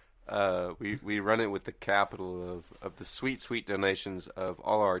 We run it with the capital of the sweet donations of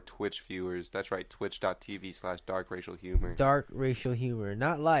all our Twitch viewers. That's right, twitch.tv/darkracialhumor. Dark racial humor.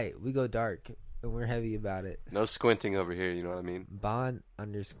 Not light. We go dark, and we're heavy about it. No squinting over here, you know what I mean?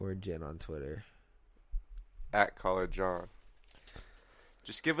 Bond_Jen on Twitter. At Caller John.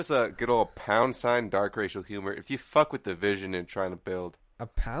 Just give us a good old # Dark Racial Humor if you fuck with the vision and trying to build. A #?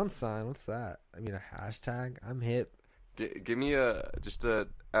 What's that? I mean, a hashtag? I'm hip. Give me when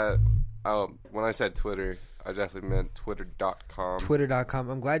I said Twitter, I definitely meant twitter.com. Twitter.com.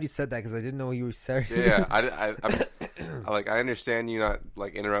 I'm glad you said that because I didn't know what you were saying. Yeah, I understand you not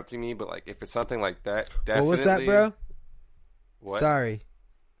like interrupting me, but like if it's something like that, definitely. What was that, bro? What? Sorry.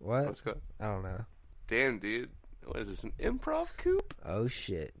 What? Let's go. I don't know. Damn, dude. What is this, an improv coupe? Oh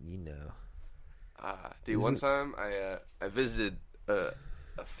shit, you know. Dude, one time I visited a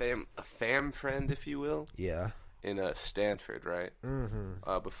fam friend, if you will. Yeah. in Stanford, right?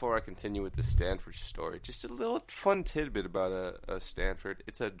 Mm-hmm. Before I continue with the Stanford story, just a little fun tidbit about Stanford.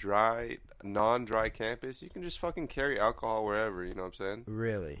 It's a non-dry campus. You can just fucking carry alcohol wherever, you know what I'm saying?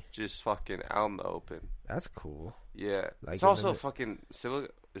 Really? Just fucking out in the open. That's cool. Yeah. Like it's also fucking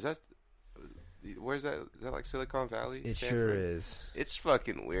is that where's that? Is that like Silicon Valley? It Stanford? sure is. It's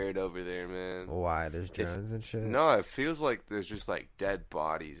fucking weird over there, man. Why? There's drones and shit? No, it feels like there's just like dead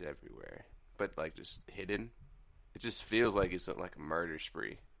bodies everywhere, but like just hidden. It just feels like it's like a murder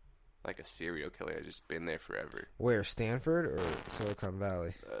spree, like a serial killer has just been there forever. Where, Stanford or Silicon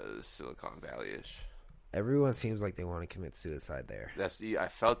Valley? Silicon Valley-ish. Everyone seems like they want to commit suicide there. I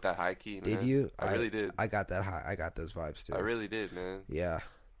felt that high key, man. Did you? I really did. I got that high. I got those vibes too. I really did, man. Yeah.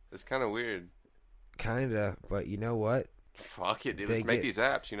 It's kind of weird. Kinda, but you know what? Fuck it, dude. Let's make these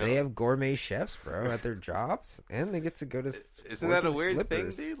apps, you know? They have gourmet chefs, bro, at their jobs, and they get to go to Isn't that a weird thing,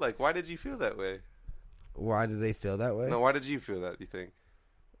 dude? Like, why did you feel that way? Why do they feel that way? No, why did you feel that, do you think?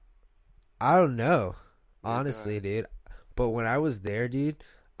 I don't know. Honestly, dude. But when I was there, dude,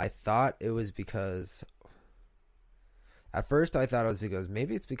 I thought it was because... At first, I thought it was because...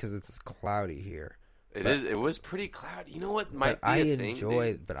 Maybe it's because it's cloudy here. It was pretty cloudy. You know what might be a thing,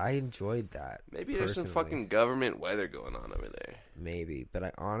 dude? But I enjoyed that. Maybe there's some fucking government weather going on over there. Maybe. But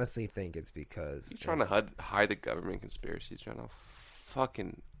I honestly think it's because... You trying to hide the government conspiracy? Trying to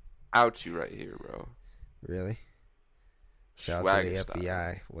fucking out you right here, bro. Really? Shout out to the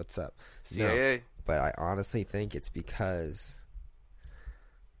FBI. What's up? CIA. No, but I honestly think it's because,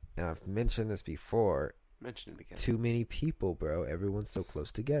 and I've mentioned this before, mention it again. Too many people, bro. Everyone's so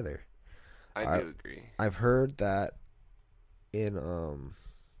close together. I do agree. I've heard that in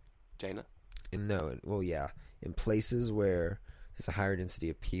China? In places where there's a higher density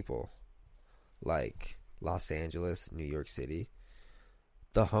of people, like Los Angeles, New York City,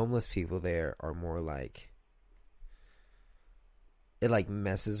 the homeless people there are more like, it like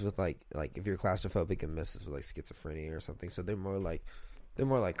messes with like if you're claustrophobic, it messes with like schizophrenia or something. So they're more like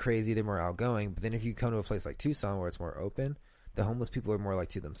crazy, they're more outgoing. But then if you come to a place like Tucson where it's more open, the homeless people are more like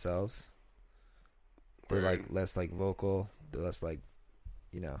to themselves. They're like less like vocal. They're less like,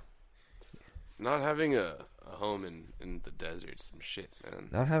 you know. Not having a home in the desert, some shit, man.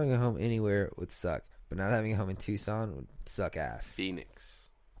 Not having a home anywhere would suck, but not having a home in Tucson would suck ass.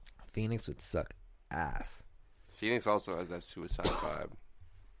 Phoenix would suck ass. Phoenix also has that suicide vibe.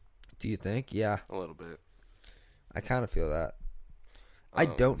 Do you think? Yeah. A little bit. I kind of feel that. I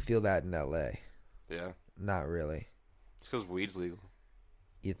don't feel that in LA. Yeah? Not really. It's because weed's legal.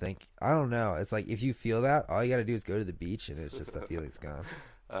 You think? I don't know. It's like if you feel that, all you got to do is go to the beach and it's just the feeling's gone.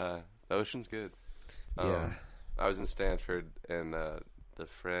 The ocean's good. Yeah. I was in Stanford and the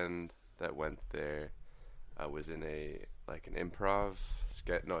friend that went there was in a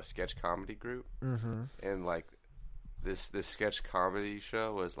sketch comedy group. Mm-hmm. And like this sketch comedy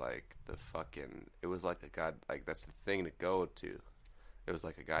show was like it was like that's the thing to go to. It was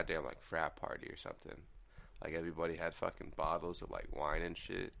like a goddamn like frat party or something. Like everybody had fucking bottles of like wine and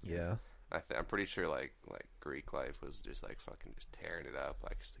shit. Yeah. I'm pretty sure like Greek life was just like fucking just tearing it up,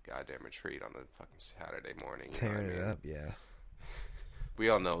 like just a goddamn retreat on a fucking Saturday morning. Tearing it up, yeah. We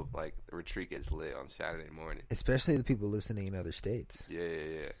all know like the retreat gets lit on Saturday morning, especially the people listening in other states.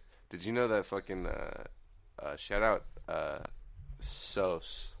 Yeah. Did you know that fucking shout out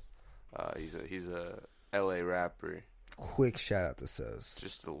Sos? He's a LA rapper. Quick shout out to Sos.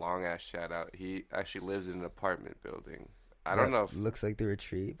 Just a long ass shout out. He actually lives in an apartment building. I don't know if looks like the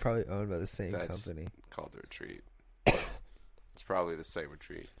Retreat, probably owned by the same company. Called the Retreat. It's probably the same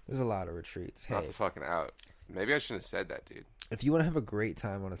retreat. There's a lot of retreats. Not the fucking out. Maybe I shouldn't have said that, dude. If you want to have a great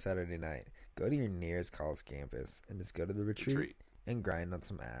time on a Saturday night, go to your nearest college campus and just go to the retreat. And grind on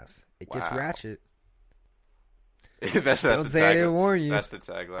some ass. It gets ratchet. that's Don't the say tagline. I didn't warn you. That's the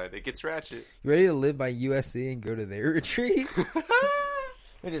tagline. It gets ratchet. You ready to live by USC and go to their retreat?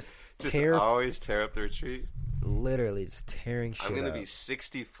 just always tear up the retreat. Literally just tearing shit up. I'm going to be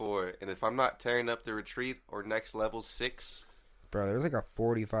 64, and if I'm not tearing up the retreat or next level 6... Bro, there was like a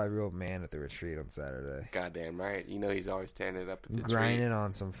 45-year-old man at the retreat on Saturday. Goddamn right. You know he's always tearing it up at the grinding retreat.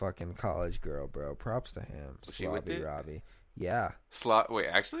 on some fucking college girl, bro. Props to him. Was she with it? Robbie. Yeah. Wait,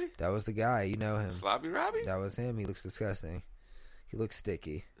 actually? That was the guy. You know him. Slobby Robbie? That was him. He looks disgusting. He looks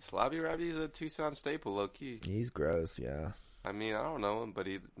sticky. Slobby Robbie is a Tucson staple, low-key. He's gross, yeah. I mean, I don't know him, but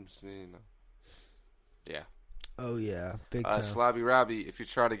he, yeah. Oh, yeah. Big time. Slobby Robbie, if you're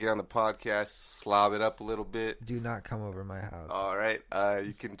trying to get on the podcast, slob it up a little bit. Do not come over my house. All right.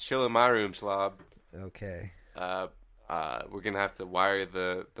 You can chill in my room, slob. Okay. We're going to have to wire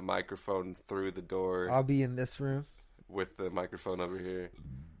the microphone through the door. I'll be in this room. With the microphone over here.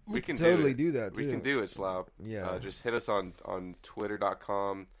 We can totally do that too. We can do it, Slob. Yeah. Just hit us on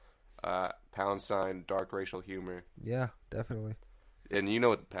twitter.com, # dark racial humor. Yeah, definitely. And you know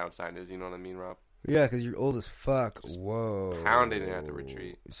what the # is, you know what I mean, Rob? Yeah, because you're old as fuck. Just Whoa. pounding it at the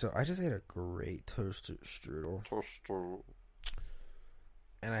retreat. So I just ate a great toaster strudel.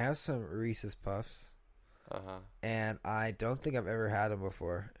 And I have some Reese's Puffs. Uh-huh. And I don't think I've ever had them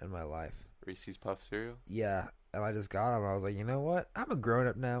before in my life. Reese's Puff cereal? Yeah. And I just got them. I was like, you know what? I'm a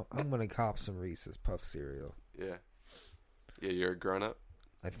grown-up now. I'm going to cop some Reese's Puff cereal. Yeah. Yeah, you're a grown-up?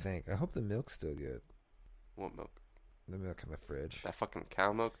 I think. I hope the milk's still good. What milk? The milk in the fridge. That fucking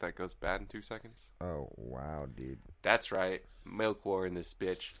cow milk that goes bad in 2 seconds? Oh, wow, dude. That's right. Milk war in this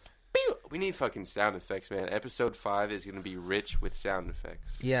bitch. Pew! We need fucking sound effects, man. Episode 5 is going to be rich with sound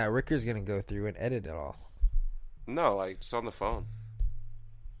effects. Yeah, Ricker's going to go through and edit it all. No, like, just on the phone.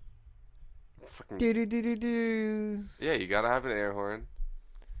 Fucking... Do-do-do-do-do. Yeah, you gotta have an air horn.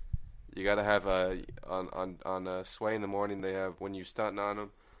 You gotta have on Sway in the Morning, they have, when you stunting on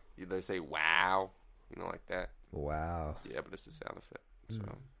them, they say, wow. You know, like that. Wow. Yeah, but it's a sound effect. So,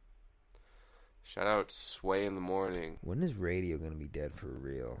 shout out Sway in the Morning. When is radio going to be dead for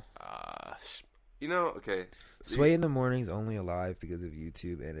real? You know, okay. Sway in the Morning's only alive because of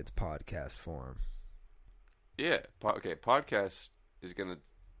YouTube and its podcast form. Yeah. Okay, podcast is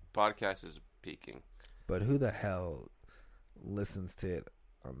peaking. But who the hell listens to it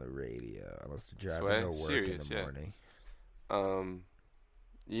on the radio unless they're driving Sway? to work Serious, in the morning?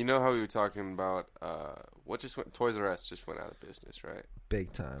 You know how we were talking about Toys R Us just went out of business, right?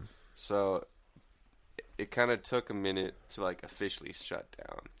 Big time. So it kind of took a minute to like officially shut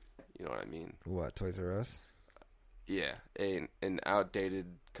down. You know what I mean? What, Toys R Us? Yeah, an outdated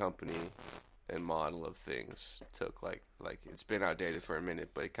company and model of things took like it's been outdated for a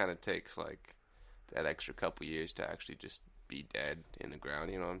minute, but it kind of takes like that extra couple years to actually just be dead in the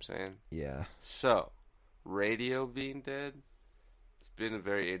ground. You know what I'm saying? Yeah. So radio being dead, it's been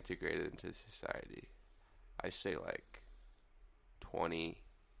very integrated into society. I say like 20,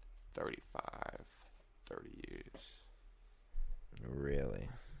 35, 30 years. Really?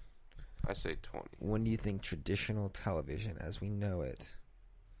 I say 20. When do you think traditional television as we know it?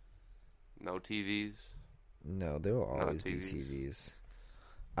 No TVs? No, there will always be TVs. TVs.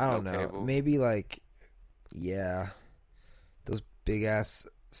 I don't know. Cable? Maybe like, yeah, those big ass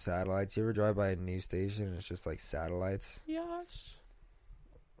satellites. You ever drive by a news station and it's just like satellites? Yes.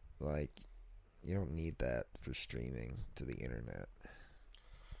 Like, you don't need that for streaming to the internet.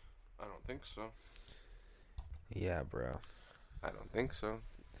 I don't think so. Yeah, bro. I don't think so.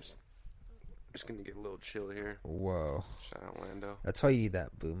 Just gonna get a little chill here. Whoa. Shout out Lando. That's why you need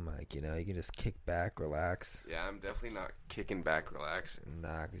that boom mic, you know? You can just kick back, relax. Yeah, I'm definitely not kicking back, relaxing.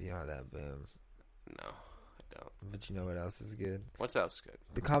 Nah, because you don't have that boom. No, I don't. But you know what else is good? What's else good?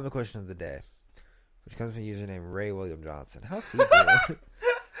 The comment question of the day, which comes from username Ray William Johnson. How's he doing?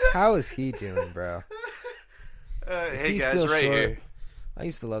 How is he doing, bro? Hey guys, right here. I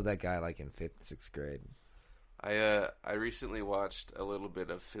used to love that guy like in 5th, 6th grade. I recently watched a little bit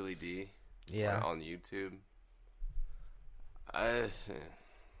of Philly D. Yeah. On YouTube.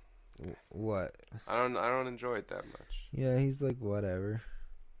 What? I don't enjoy it that much. Yeah, he's like whatever.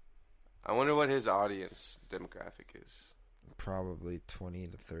 I wonder what his audience demographic is. Probably 20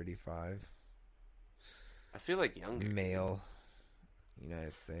 to 35. I feel like younger. Male.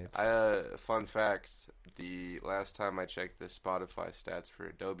 United States. Fun fact, the last time I checked the Spotify stats for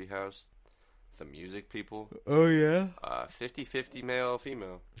Adobe House, the music people. Oh, yeah? 50-50 male,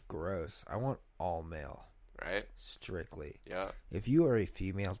 female. Gross. I want all male. Right? Strictly. Yeah. If you are a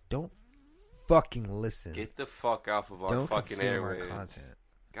female, don't fucking listen. Get the fuck off of our don't fucking consume our airwaves. content.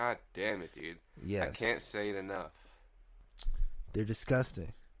 God damn it, dude. Yes. I can't say it enough. They're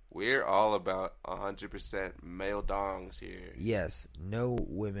disgusting. We're all about 100% male dongs here. Yes. No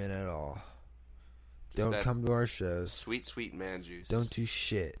women at all. Just Don't come to our shows. Sweet, sweet man juice. Don't do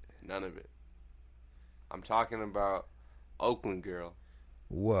shit. None of it. I'm talking about Oakland girl.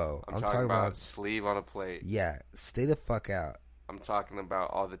 Whoa. I'm talking about sleeve on a plate. Yeah. Stay the fuck out. I'm talking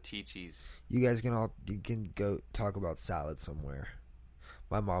about all the teachies. You guys can go talk about salad somewhere.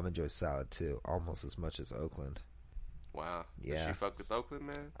 My mom enjoys salad too, almost as much as Oakland. Wow. Yeah. Does she fuck with Oakland,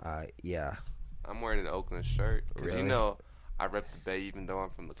 man? Yeah. I'm wearing an Oakland shirt. Because Really? you know, I rep the Bay even though I'm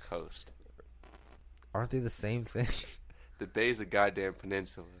from the coast. Aren't they the same thing? The Bay's a goddamn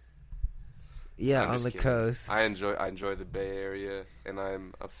peninsula. Yeah, I'm on just the kidding. coast. I enjoy the Bay Area, and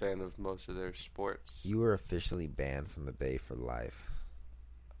I'm a fan of most of their sports. You were officially banned from the Bay for life.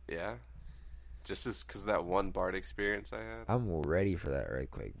 Yeah? Just because of that one BART experience I had? I'm ready for that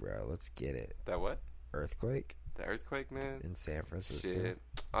earthquake, bro. Let's get it. That what? Earthquake? The earthquake, man. in San Francisco.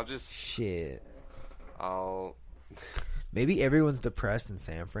 Shit. I'll. Maybe everyone's depressed in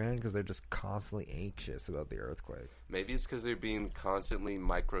San Fran because they're just constantly anxious about the earthquake. Maybe it's because they're being constantly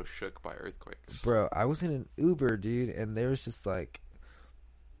micro shook by earthquakes. Bro, I was in an Uber, dude, and there was just like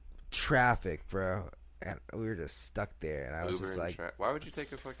traffic, bro, and we were just stuck there, and I was just like, why would you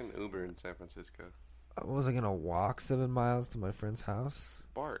take a fucking Uber in San Francisco? I wasn't gonna walk 7 miles to my friend's house.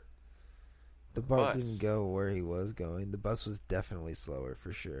 Bart. The Bart didn't go where he was going. The bus was definitely slower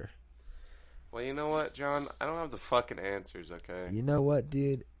for sure. Well, you know what, John? I don't have the fucking answers, okay? You know what,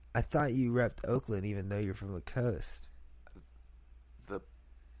 dude? I thought you repped Oakland even though you're from the coast. The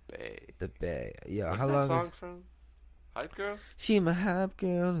Bay. The Bay. Yeah, What's how that long song is... from? Hype Girl? She my hype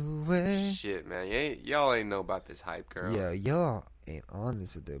girl away. Shit, man. Y'all ain't know about this Hype Girl. Yeah, y'all ain't on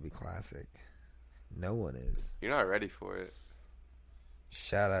this Adobe Classic. No one is. You're not ready for it.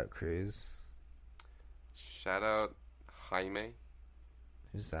 Shout out Cruz. Shout out Jaime.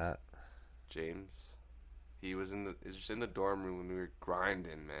 Who's that? James. He was just in the dorm room when we were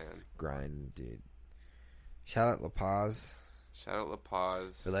grinding, man. Grind, dude. Shout out La Paz. Shout out La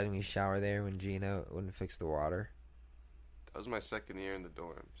Paz. For letting me shower there when Gino wouldn't fix the water. That was my second year in the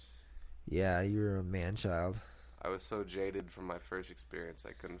dorms. Yeah, you were a man-child. I was so jaded from my first experience,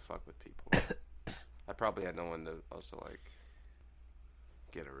 I couldn't fuck with people. I probably had no one to also, like,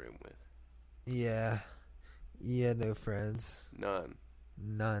 get a room with. Yeah. You had no friends. None.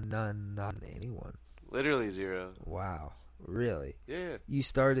 None, not anyone. Literally zero. Wow. Really? Yeah. You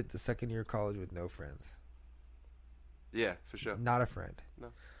started the second year of college with no friends. Yeah, for sure. Not a friend. No.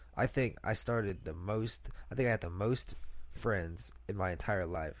 I think I had the most friends in my entire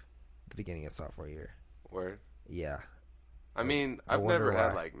life at the beginning of sophomore year. Word? Yeah. I mean, I've never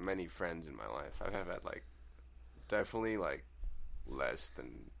had, like, many friends in my life. I've had, like, definitely, like, less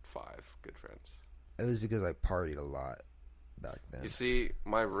than 5 good friends. It was because I partied a lot back then. You see,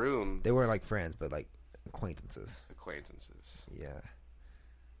 my room... They weren't, like, friends, but, like, acquaintances. Acquaintances. Yeah.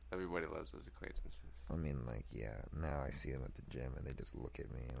 Everybody loves those acquaintances. I mean, like, yeah, now I see them at the gym, and they just look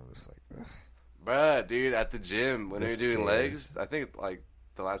at me, and I'm just like, ugh. Bruh, dude, at the gym, when we were doing legs, I think, like,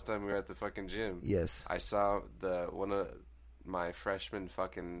 the last time we were at the fucking gym. Yes. I saw one of my freshman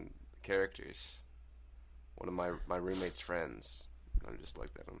fucking characters. One of my roommate's friends. I just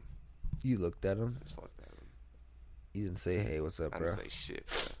looked at him. You looked at him? I just looked at him. You didn't say, hey, what's up, bro? I didn't say shit,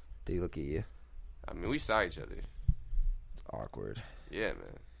 bro. Did he look at you? I mean, we saw each other. It's awkward. Yeah,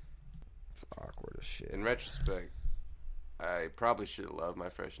 man. It's awkward as shit. In retrospect, I probably should have loved my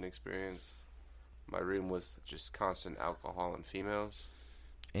freshman experience. My room was just constant alcohol and females.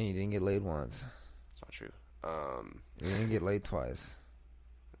 And you didn't get laid once. It's not true. You didn't get laid twice.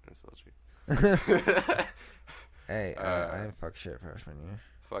 That's still true. Hey, I didn't fuck shit freshman year.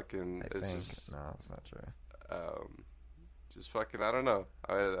 Fucking, I think. No, it's not true. Just fucking, I don't know.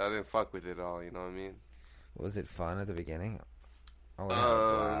 I didn't fuck with it all, you know what I mean? Was it fun at the beginning? Oh, I had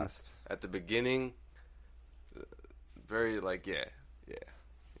a blast. At the beginning, very, like, yeah,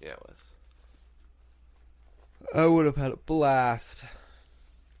 it was. I would have had a blast.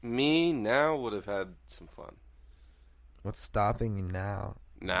 Me now would have had some fun. What's stopping you now?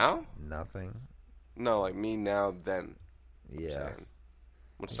 Now? Nothing. No, like me now, then. Yeah.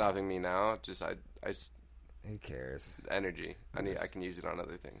 What's stopping me now? Just I who cares? Energy. I can use it on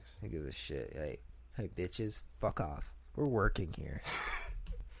other things. Who gives a shit? Hey, bitches, fuck off. We're working here.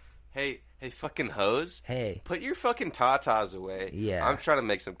 Hey, fucking hoes. Hey, put your fucking tatas away. Yeah, I'm trying to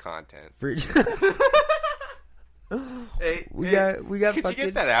make some content. Hey, we got. Could you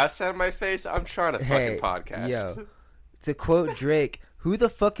get that ass out of my face? I'm trying to fucking podcast. Yo, to quote Drake, who the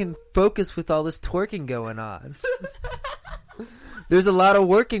fucking focus with all this twerking going on? There's a lot of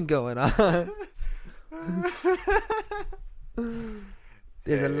working going on.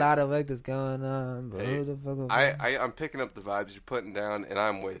 There's a lot of work that's going on. But who the fuck? I'm picking up the vibes you're putting down, and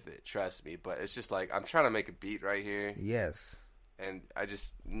I'm with it. Trust me. But it's just like I'm trying to make a beat right here. Yes. And I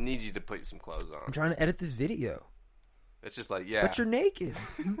just need you to put some clothes on. I'm trying to edit this video. It's just like, yeah. But you're naked.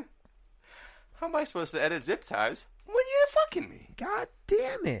 How am I supposed to edit zip ties when you're fucking me? God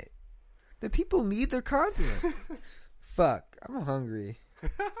damn it. The people need their content. Fuck. I'm hungry.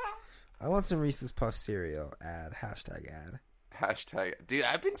 I want some Reese's Puff cereal. Ad. Hashtag. Dude,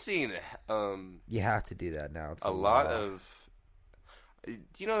 I've been seeing you have to do that now. It's a lot of... Do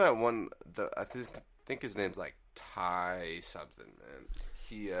you know that one... I think his name's like Ty something, man.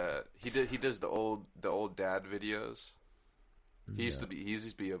 He does the old dad videos. He used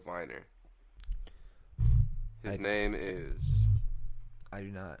to be a Viner. His name is... I do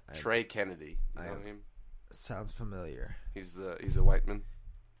not. Trey Kennedy. You know him? Sounds familiar. He's a white man.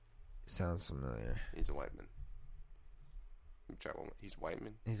 Sounds familiar. He's a white man. He's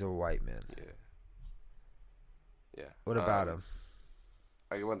Whiteman. He's a white man. Yeah. What about him?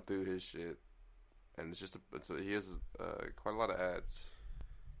 I went through his shit, and he has quite a lot of ads.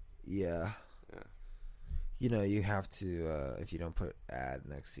 Yeah. Yeah. You know, you have to, if you don't put ad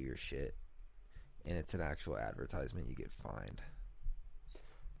next to your shit, and it's an actual advertisement, you get fined.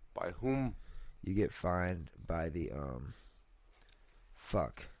 By whom? You get fined by the,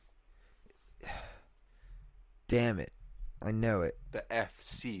 fuck. Damn it. I know it. The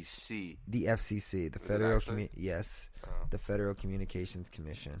FCC. The FCC. The Is Federal it the Federal Communications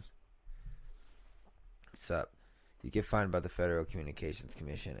Commission. What's up? You get fined by the Federal Communications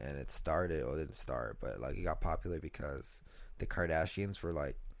Commission, and it didn't start, but like it got popular because the Kardashians were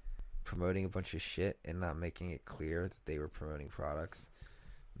like promoting a bunch of shit and not making it clear that they were promoting products,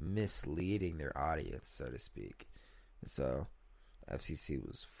 misleading their audience, so to speak. And so FCC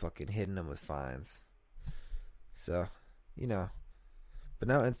was fucking hitting them with fines. So, you know, but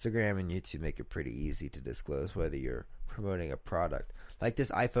now Instagram and YouTube make it pretty easy to disclose whether you're promoting a product, like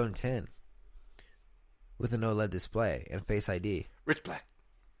this iPhone 10 with an OLED display and Face ID. Rich Black.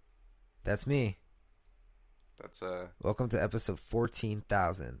 That's me. That's Welcome to episode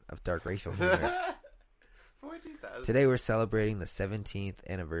 14,000 of Dark Racial Humor. 14,000. Today we're celebrating the 17th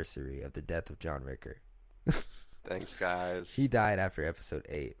anniversary of the death of John Ricker. Thanks, guys. He died after episode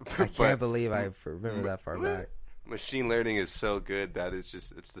 8. I can't believe I remember that far back. Machine learning is so good that it's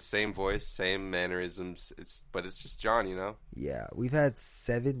the same voice, same mannerisms. But it's just John, you know. Yeah, we've had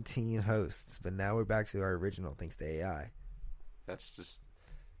 17 hosts, but now we're back to our original thanks to AI. That's just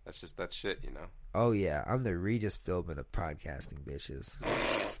that shit, you know. Oh yeah, I'm the Regis Philbin of podcasting, bitches.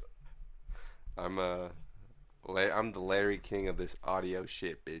 I'm the Larry King of this audio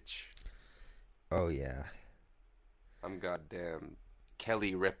shit, bitch. Oh yeah. I'm goddamn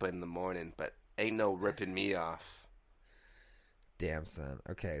Kelly Ripa in the morning, but ain't no ripping me off. Damn, son.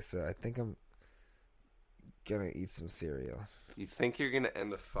 Okay, so I think I'm gonna eat some cereal. You think you're gonna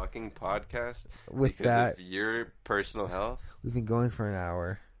end the fucking podcast With because that, of your personal health? we've been going for an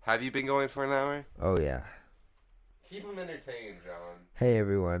hour. Have you been going for an hour? Oh yeah. Keep them entertained, John. Hey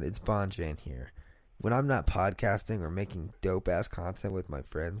everyone, it's Bon Jan here. When I'm not podcasting or making dope ass content with my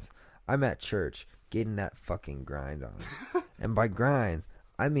friends, I'm at church getting that fucking grind on. And by grind,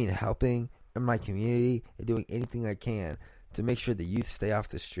 I mean helping in my community and doing anything I can to make sure the youth stay off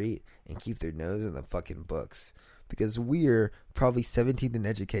the street and keep their nose in the fucking books. Because we're probably 17th in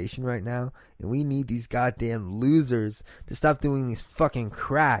education right now, and we need these goddamn losers to stop doing these fucking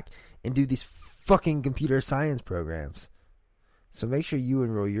crack and do these fucking computer science programs. So make sure you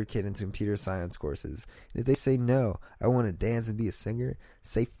enroll your kid into computer science courses. And if they say, no, I want to dance and be a singer,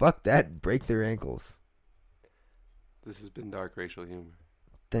 say fuck that and break their ankles. This has been Dark Racial Humor.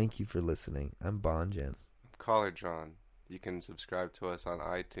 Thank you for listening. I'm Bon Jen. I'm Caller John. You can subscribe to us on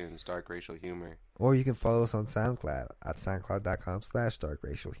iTunes, Dark Racial Humor. Or you can follow us on SoundCloud at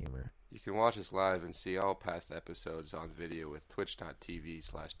soundcloud.com/darkracialhumor. You can watch us live and see all past episodes on video with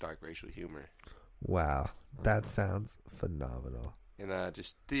twitch.tv/darkracialhumor. Wow, that sounds phenomenal. And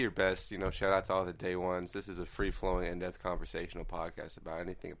just do your best, shout out to all the day ones. This is a free-flowing, in-depth conversational podcast about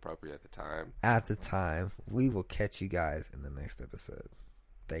anything appropriate at the time. At the time, we will catch you guys in the next episode.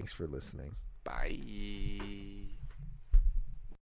 Thanks for listening. Bye.